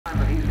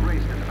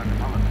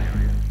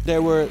They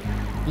were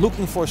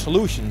looking for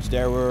solutions,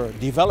 they were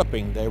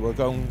developing, they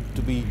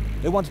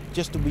wanted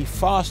just to be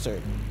faster.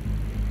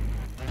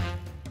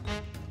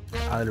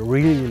 I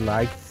really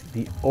liked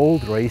the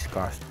old race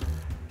cars.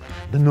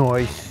 The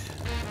noise,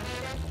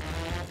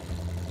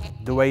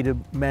 the way the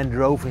men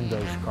drove in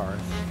those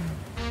cars.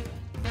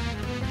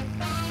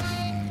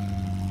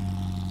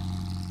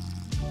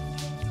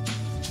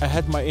 I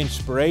had my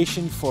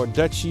inspiration for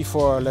Dutchie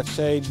for, let's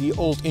say, the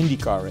old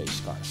IndyCar race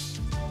cars.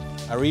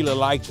 I really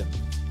liked them.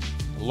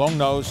 Long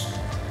nose,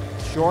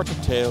 shorter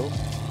tail.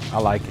 I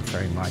like it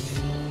very much.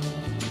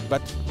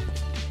 But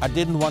I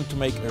didn't want to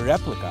make a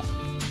replica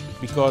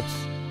because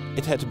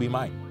it had to be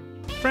mine.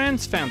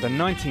 Frans found a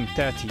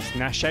 1930s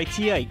Nash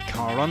 88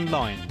 car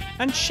online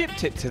and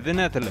shipped it to the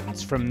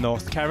Netherlands from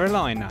North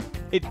Carolina.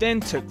 It then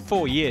took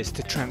 4 years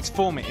to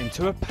transform it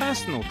into a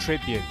personal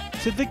tribute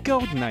to the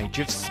golden age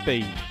of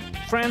speed.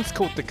 Frans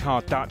called the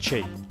car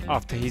Dutchie,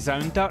 after his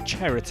own Dutch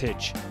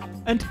heritage,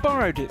 and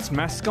borrowed its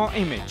mascot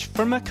image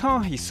from a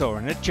car he saw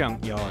in a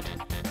junkyard.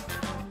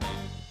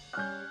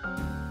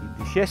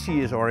 The chassis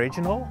is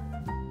original.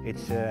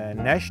 It's a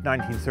Nash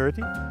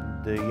 1930.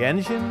 The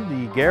engine,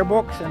 the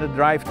gearbox and the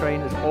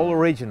drivetrain is all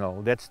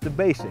original. That's the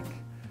basic.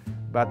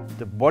 But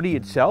the body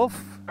itself,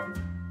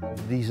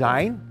 the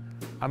design,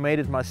 I made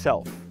it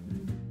myself.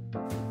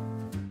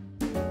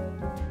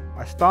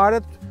 I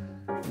started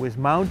with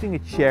mounting a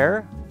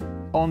chair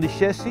on the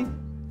chassis,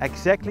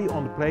 exactly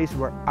on the place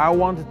where I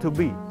wanted to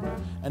be.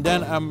 And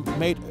then I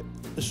made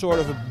a sort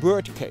of a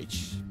bird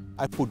cage.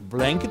 I put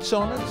blankets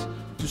on it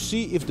to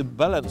see if the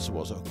balance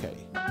was okay.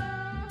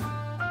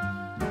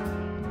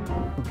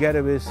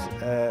 Together with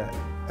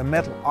a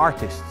metal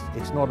artist.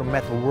 It's not a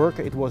metal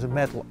worker, it was a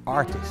metal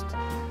artist.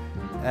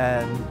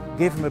 And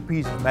give him a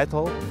piece of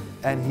metal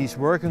and he's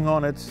working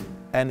on it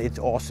and it's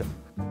awesome.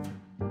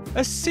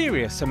 A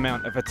serious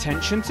amount of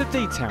attention to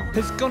detail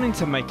has gone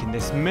into making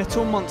this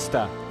metal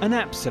monster an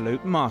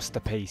absolute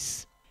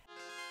masterpiece.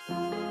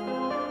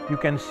 You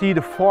can see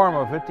the form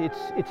of it.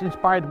 It's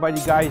inspired by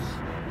the guys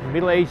in the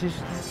Middle Ages,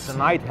 the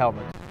knight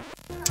helmet.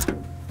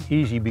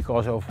 Easy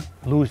because of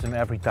lose them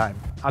every time.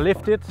 I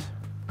lift it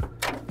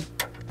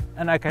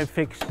and I can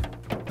fix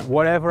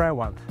whatever I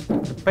want.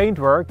 The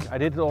paintwork, I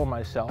did it all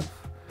myself.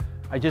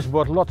 I just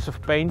bought lots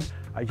of paint.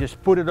 I just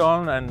put it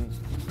on and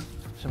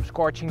some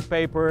scorching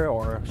paper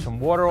or some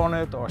water on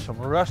it or some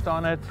rust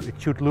on it. It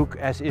should look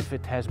as if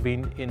it has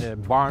been in a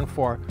barn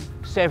for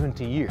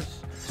 70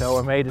 years. So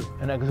I made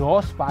an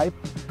exhaust pipe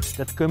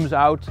that comes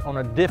out on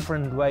a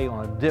different way,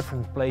 on a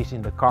different place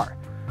in the car.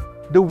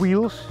 The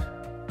wheels,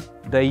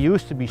 they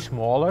used to be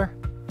smaller,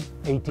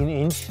 18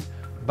 inch,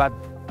 but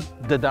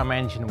the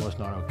dimension was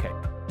not okay.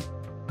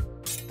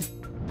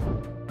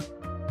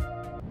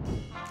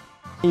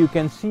 You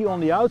can see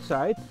on the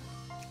outside,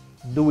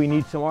 do we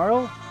need some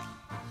oil?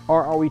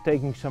 Or are we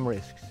taking some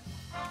risks?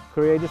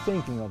 Creative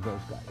thinking of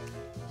those guys.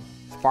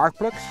 Spark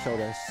plugs, so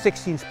there's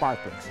 16 spark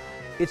plugs.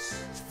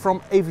 It's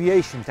from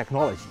aviation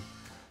technology.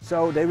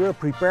 So they were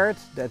prepared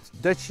that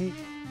Dutchie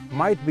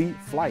might be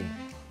flying.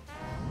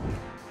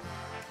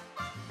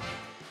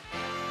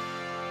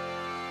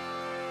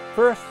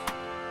 First,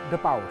 the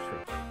power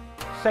switch.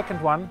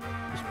 Second one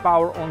is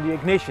power on the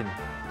ignition.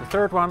 The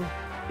third one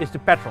is the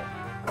petrol.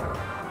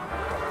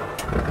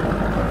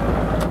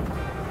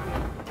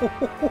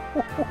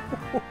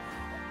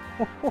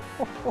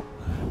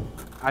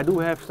 I do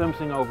have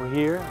something over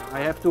here. I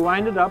have to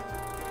wind it up.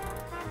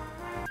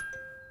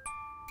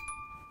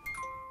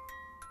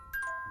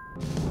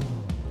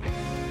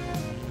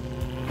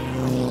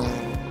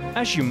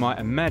 As you might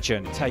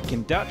imagine,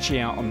 taking Dutchie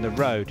out on the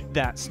road,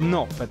 that's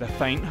not for the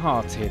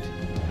faint-hearted.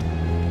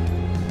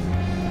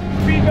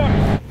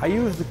 I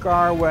use the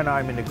car when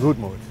I'm in a good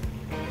mood,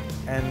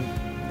 and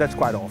that's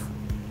quite often.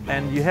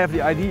 And you have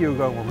the idea you're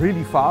going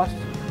really fast,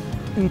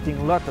 eating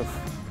a lot of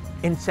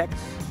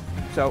insects,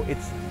 so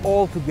it's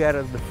all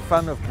together the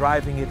fun of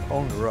driving it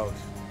on the road.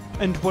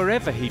 And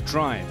wherever he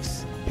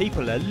drives,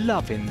 people are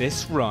loving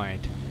this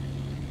ride.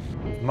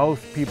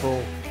 Most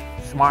people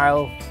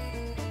smile,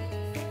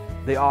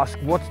 they ask,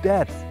 what's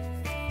that?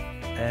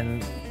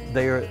 And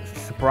they are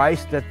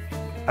surprised that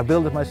I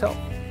built it myself.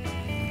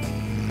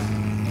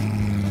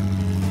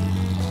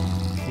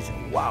 He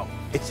said, wow,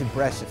 it's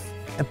impressive.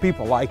 And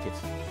people like it.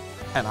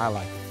 And I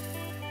like it.